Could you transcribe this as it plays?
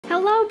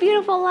Hello,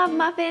 beautiful love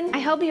muffin. I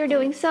hope you're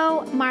doing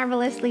so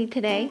marvelously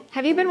today.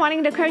 Have you been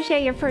wanting to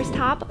crochet your first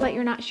top, but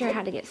you're not sure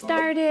how to get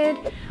started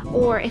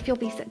or if you'll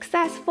be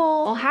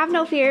successful? Well, have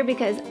no fear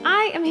because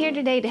I am here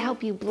today to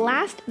help you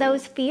blast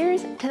those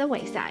fears to the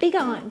wayside. Be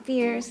gone,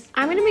 fears.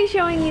 I'm going to be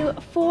showing you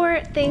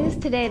 4 things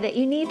today that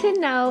you need to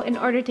know in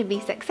order to be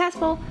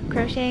successful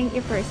crocheting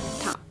your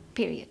first top,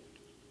 period.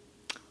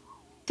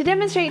 To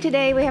demonstrate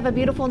today, we have a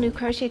beautiful new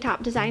crochet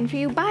top designed for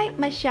you by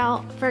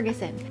Michelle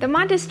Ferguson. The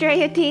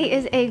Montestraya tee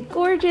is a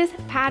gorgeous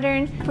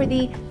pattern for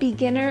the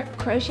beginner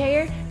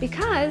crocheter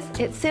because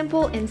it's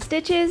simple in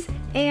stitches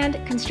and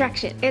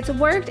construction. It's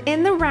worked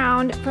in the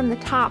round from the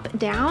top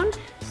down,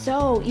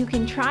 so you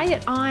can try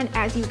it on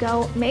as you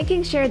go,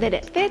 making sure that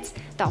it fits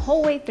the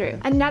whole way through.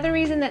 Another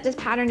reason that this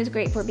pattern is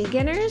great for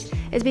beginners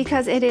is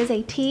because it is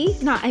a tee,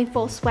 not a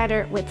full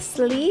sweater with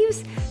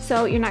sleeves,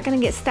 so you're not gonna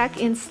get stuck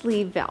in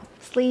Sleeveville.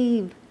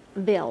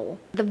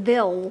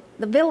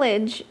 The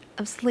village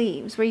of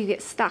sleeves, where you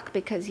get stuck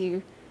because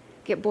you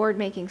get bored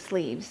making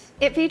sleeves.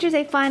 It features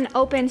a fun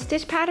open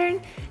stitch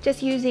pattern,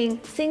 just using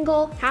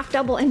single, half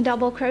double, and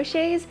double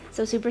crochets,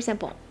 so super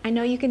simple. I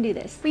know you can do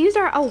this. We used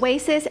our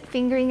Oasis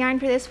fingering yarn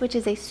for this, which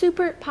is a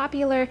super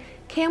popular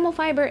camel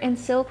fiber and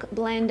silk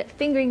blend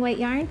fingering weight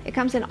yarn. It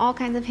comes in all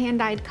kinds of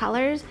hand-dyed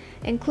colors,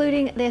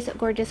 including this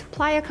gorgeous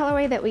playa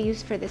colorway that we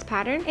used for this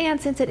pattern.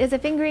 And since it is a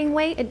fingering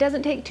weight, it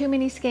doesn't take too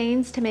many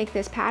skeins to make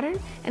this pattern,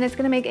 and it's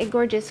gonna make a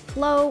gorgeous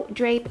flow,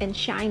 drape, and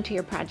shine to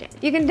your project.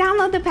 You can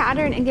download the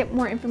pattern and get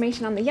more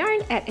information on the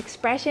yarn at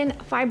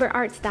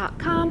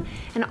expressionfiberarts.com,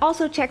 and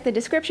also check the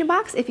description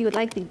box if you would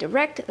like the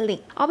direct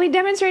link. I'll be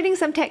demonstrating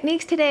some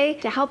techniques today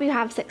to help you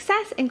have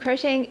success in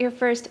crocheting your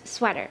first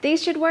sweater.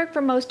 These should work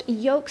for most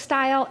yoke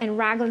style and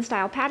raglan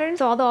style patterns,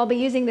 so although I'll be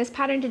using this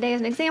pattern today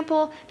as an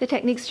example, the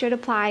techniques should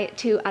apply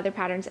to other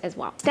patterns as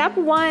well. Step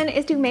 1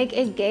 is to make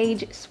a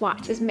gauge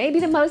swatch. This may be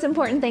the most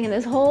important thing in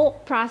this whole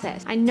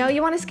process. I know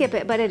you want to skip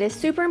it, but it is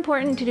super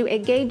important to do a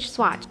gauge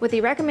swatch with the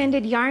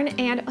recommended yarn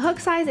and hook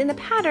size in the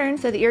pattern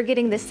so that you're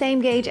getting the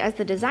same gauge as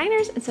the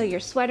designers, and so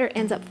your sweater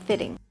ends up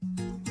fitting.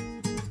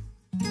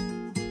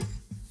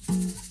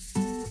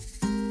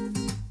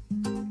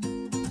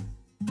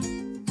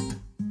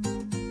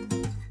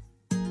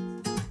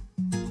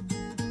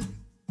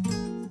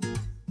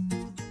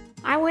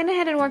 I went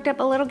ahead and worked up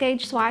a little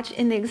gauge swatch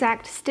in the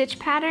exact stitch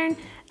pattern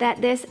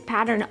that this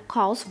pattern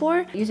calls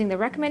for, using the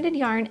recommended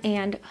yarn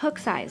and hook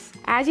size.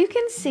 As you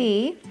can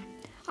see,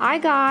 I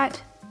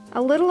got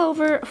a little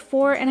over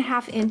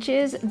 4.5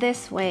 inches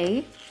this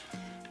way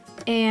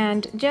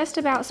and just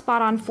about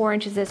spot on 4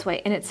 inches this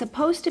way, and it's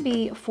supposed to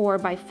be 4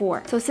 by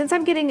 4. So since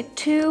I'm getting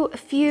too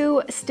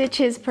few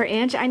stitches per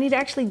inch, I need to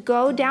actually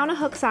go down a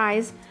hook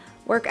size,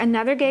 work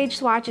another gauge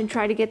swatch, and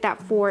try to get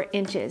that 4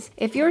 inches.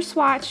 If your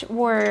swatch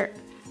were,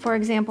 for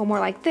example, more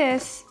like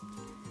this,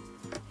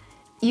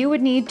 you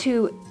would need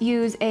to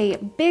use a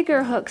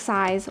bigger hook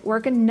size,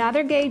 work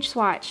another gauge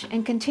swatch,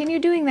 and continue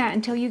doing that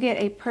until you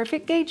get a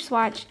perfect gauge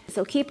swatch.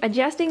 So keep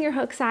adjusting your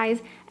hook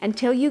size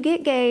until you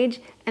get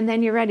gauge, and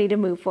then you're ready to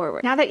move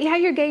forward. Now that you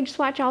have your gauge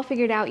swatch all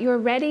figured out, you're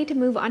ready to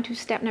move on to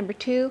step number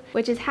 2,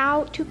 which is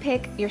how to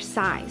pick your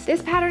size.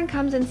 This pattern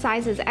comes in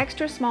sizes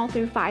extra small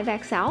through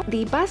 5XL.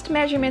 The bust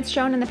measurements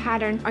shown in the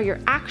pattern are your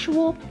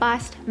actual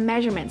bust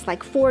measurements,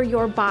 like for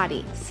your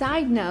body.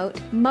 Side note,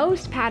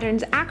 most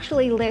patterns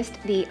actually list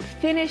the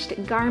finished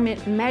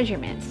garment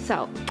measurements,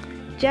 so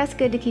just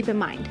good to keep in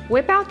mind.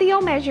 Whip out the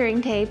old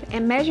measuring tape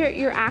and measure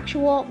your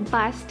actual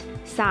bust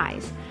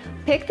size.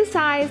 Pick the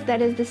size that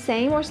is the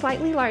same or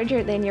slightly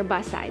larger than your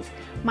bust size.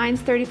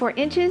 Mine's 34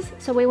 inches,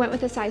 so we went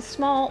with a size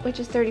small, which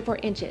is 34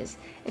 inches.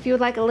 If you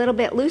would like a little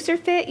bit looser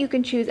fit, you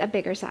can choose a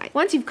bigger size.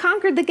 Once you've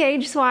conquered the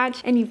gauge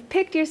swatch and you've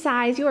picked your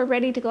size, you are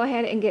ready to go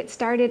ahead and get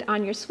started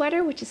on your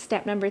sweater, which is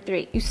step number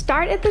 3. You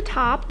start at the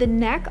top, the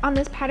neck on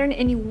this pattern,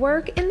 and you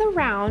work in the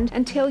round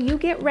until you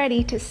get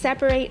ready to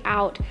separate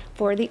out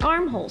for the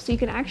armhole, so you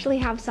can actually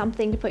have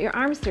something to put your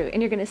arms through,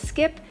 and you're gonna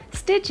skip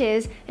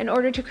stitches in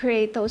order to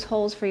create those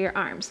holes for your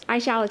arms. I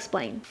shall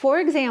explain. For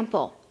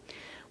example,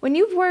 when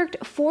you've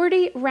worked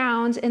 40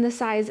 rounds in the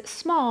size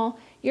small,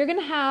 you're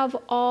gonna have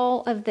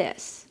all of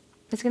this.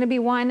 It's gonna be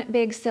one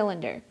big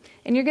cylinder,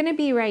 and you're gonna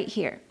be right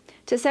here.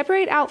 To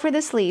separate out for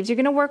the sleeves, you're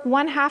gonna work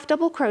 1 half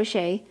double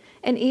crochet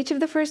in each of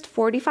the first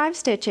 45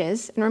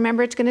 stitches, and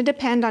remember, it's gonna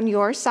depend on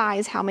your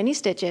size how many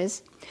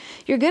stitches.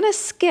 You're gonna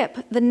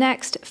skip the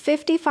next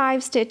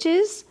 55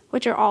 stitches,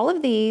 which are all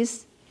of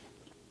these,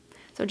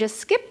 so just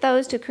skip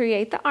those to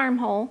create the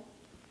armhole.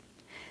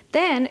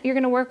 Then you're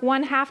gonna work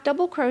 1 half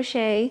double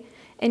crochet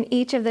in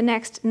each of the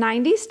next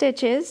 90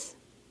 stitches,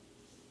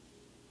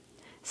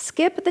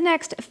 skip the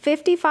next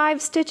 55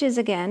 stitches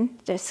again,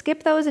 just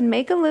skip those and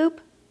make a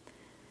loop,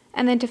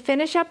 and then to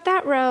finish up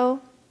that row,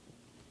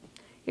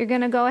 you're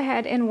gonna go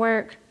ahead and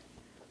work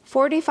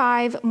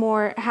 45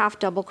 more half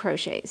double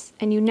crochets,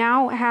 and you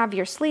now have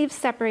your sleeves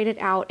separated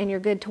out and you're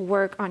good to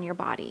work on your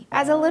body.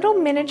 As a little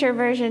miniature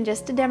version,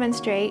 just to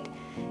demonstrate,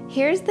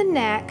 here's the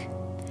neck,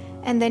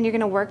 and then you're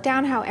gonna work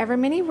down however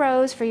many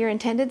rows for your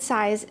intended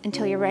size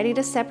until you're ready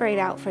to separate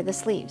out for the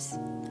sleeves.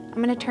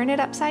 I'm going to turn it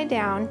upside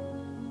down.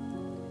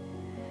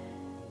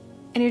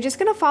 And you're just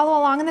going to follow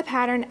along in the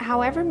pattern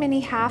however many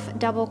half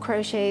double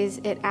crochets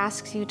it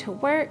asks you to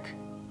work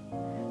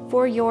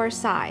for your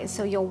size.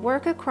 So you'll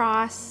work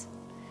across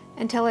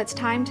until it's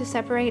time to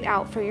separate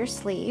out for your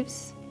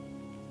sleeves.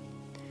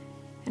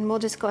 And we'll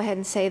just go ahead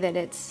and say that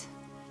it's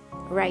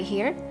right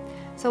here.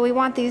 So we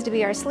want these to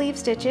be our sleeve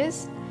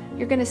stitches.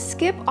 You're going to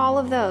skip all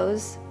of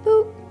those,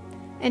 boop,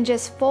 and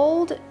just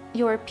fold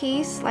your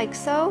piece like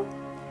so,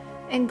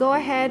 and go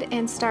ahead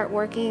and start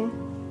working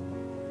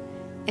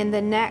in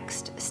the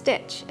next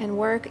stitch and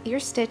work your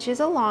stitches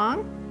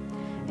along.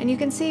 And you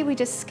can see we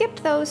just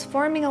skipped those,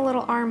 forming a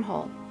little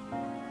armhole.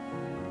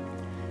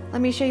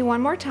 Let me show you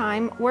one more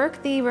time.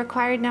 Work the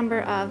required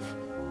number of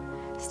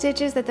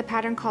stitches that the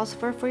pattern calls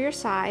for your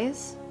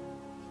size.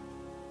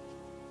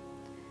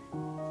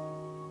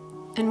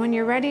 And when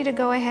you're ready to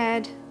go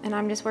ahead, and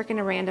I'm just working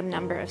a random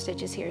number of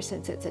stitches here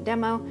since it's a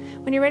demo,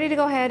 when you're ready to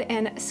go ahead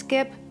and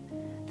skip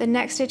the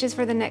next stitches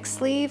for the next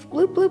sleeve,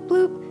 bloop, bloop,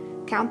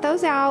 bloop, count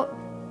those out,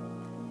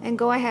 and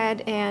go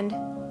ahead and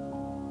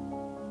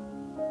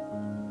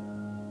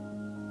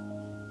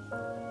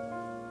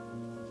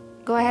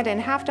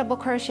half double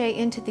crochet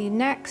into the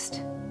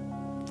next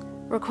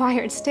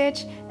required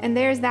stitch, and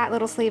there's that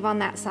little sleeve on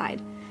that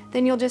side.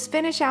 Then you'll just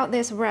finish out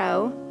this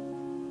row,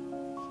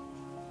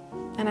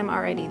 and I'm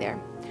already there.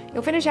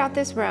 You'll finish out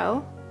this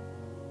row,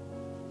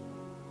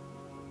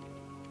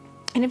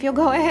 and if you'll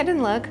go ahead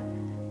and look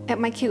at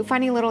my cute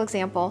funny little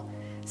example,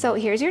 so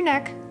here's your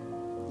neck,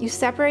 you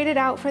separate it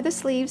out for the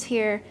sleeves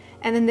here,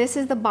 and then this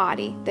is the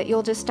body that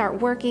you'll just start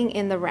working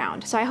in the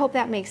round. So I hope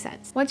that makes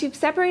sense. Once you've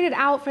separated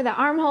out for the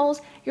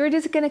armholes, you're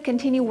just going to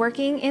continue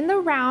working in the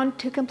round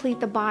to complete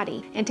the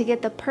body. And to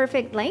get the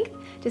perfect length,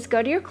 just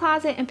go to your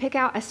closet and pick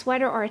out a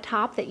sweater or a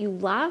top that you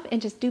love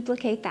and just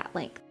duplicate that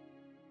length.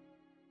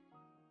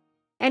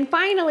 And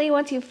finally,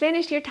 once you've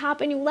finished your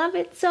top and you love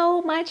it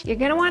so much, you're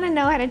gonna wanna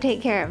know how to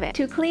take care of it.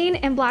 To clean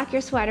and block your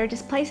sweater,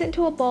 just place it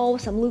into a bowl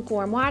with some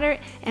lukewarm water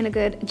and a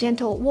good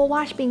gentle wool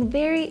wash, being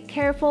very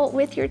careful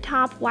with your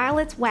top while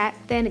it's wet.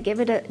 Then give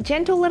it a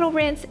gentle little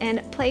rinse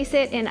and place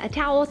it in a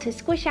towel to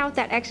squish out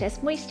that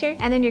excess moisture.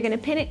 And then you're gonna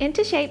pin it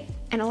into shape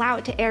and allow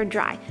it to air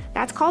dry.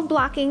 That's called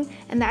blocking,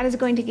 and that is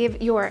going to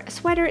give your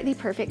sweater the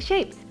perfect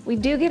shape. We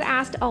do get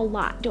asked a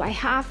lot, do I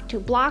have to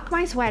block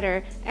my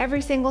sweater every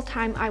single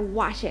time I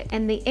wash it?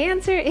 And the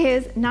answer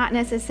is not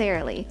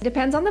necessarily. It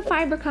depends on the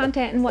fiber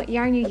content and what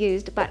yarn you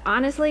used, but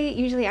honestly,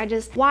 usually I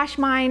just wash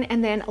mine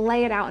and then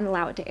lay it out and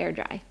allow it to air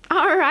dry.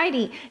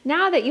 Alrighty,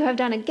 now that you have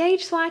done a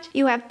gauge swatch,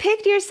 you have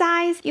picked your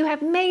size, you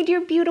have made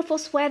your beautiful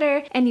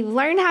sweater, and you've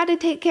learned how to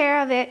take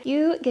care of it,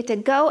 you get to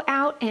go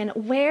out and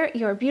wear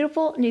your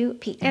beautiful new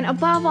piece. And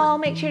above all,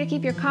 make sure to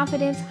keep your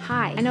confidence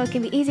high. I know it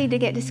can be easy to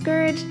get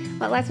discouraged,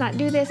 but let's not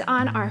do this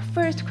on our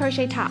first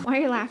crochet top. Why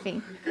are you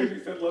laughing? Because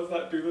you said let's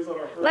not do this on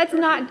our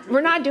first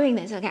We're not doing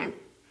this, okay?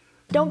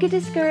 Don't get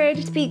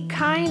discouraged. Speak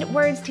kind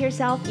words to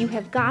yourself. You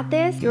have got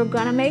this. You're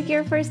gonna make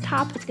your first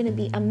top. It's gonna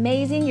be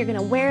amazing. You're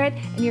gonna wear it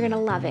and you're gonna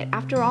love it.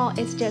 After all,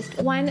 it's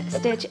just one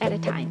stitch at a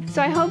time.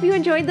 So I hope you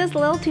enjoyed this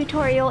little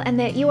tutorial and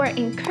that you are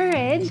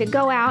encouraged to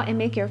go out and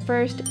make your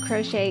first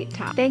crochet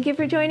top. Thank you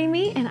for joining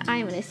me, and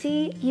I'm gonna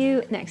see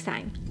you next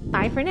time.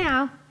 Bye for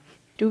now.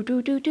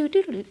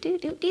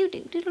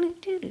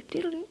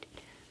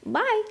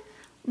 Bye.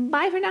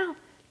 Bye for now.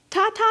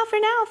 Ta-ta for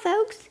now,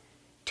 folks.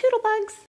 Toodle bugs.